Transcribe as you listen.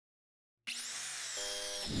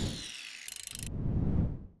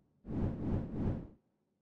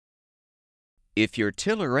If your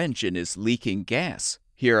tiller engine is leaking gas,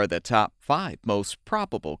 here are the top 5 most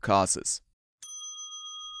probable causes.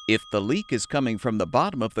 If the leak is coming from the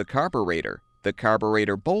bottom of the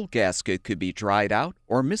carburetor bowl gasket could be dried out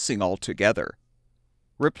or missing altogether.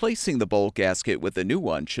 Replacing the bowl gasket with a new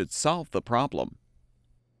one should solve the problem.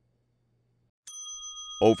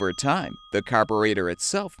 Over time, the carburetor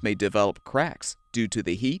itself may develop cracks due to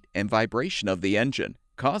the heat and vibration of the engine,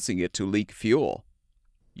 causing it to leak fuel.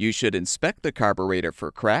 You should inspect the carburetor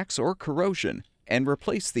for cracks or corrosion and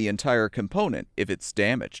replace the entire component if it's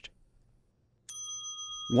damaged.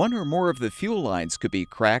 One or more of the fuel lines could be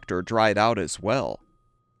cracked or dried out as well.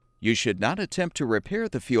 You should not attempt to repair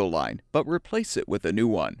the fuel line, but replace it with a new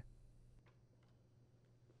one.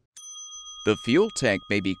 The fuel tank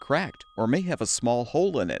may be cracked or may have a small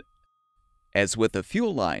hole in it. As with a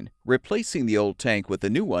fuel line, replacing the old tank with a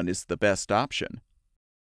new one is the best option.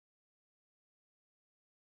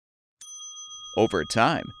 Over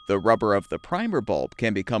time, the rubber of the primer bulb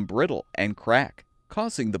can become brittle and crack,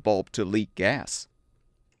 causing the bulb to leak gas.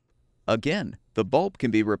 Again, the bulb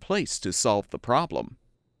can be replaced to solve the problem.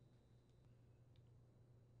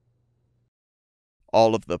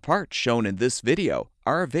 All of the parts shown in this video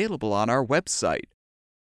are available on our website.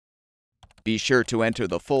 Be sure to enter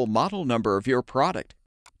the full model number of your product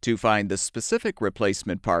to find the specific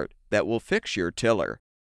replacement part that will fix your tiller.